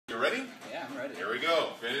ready. Here we go.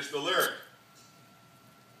 Finish the lyric.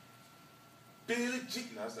 Billie Jean.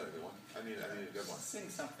 No, that's not a good one. I need a good one. Sing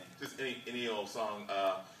something. Just any old song.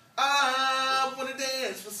 I wanna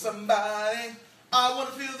dance with somebody. I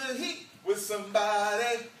wanna feel the heat with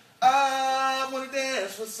somebody. I wanna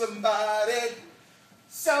dance with somebody.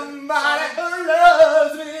 Somebody who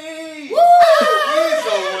loves me. Woo! He's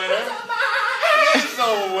a winner. He's a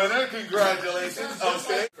winner. Congratulations.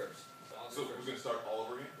 Okay. So we're gonna start all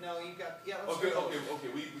over again. No, you got. Yeah. Okay.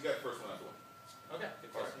 We got the first one out the way. Okay.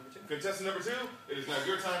 Right. Contestant number 2, it is now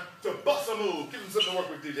your time to bust a move. Give him something to work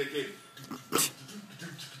with, DJ Katie.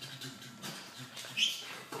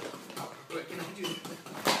 What can I do? You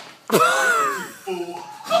fool.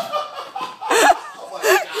 Oh my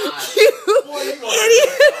God. You Boy, you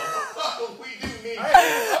idiot. We do need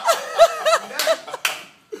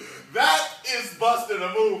that is busting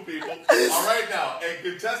a move, people. All right now, and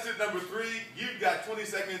contestant number 3, you've got 20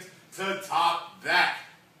 seconds to top that.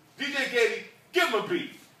 DJ Katie, give him a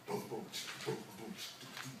beat. Boom, boom, boom, boom.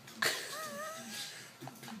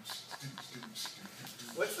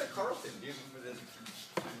 What's the Carlton do for this?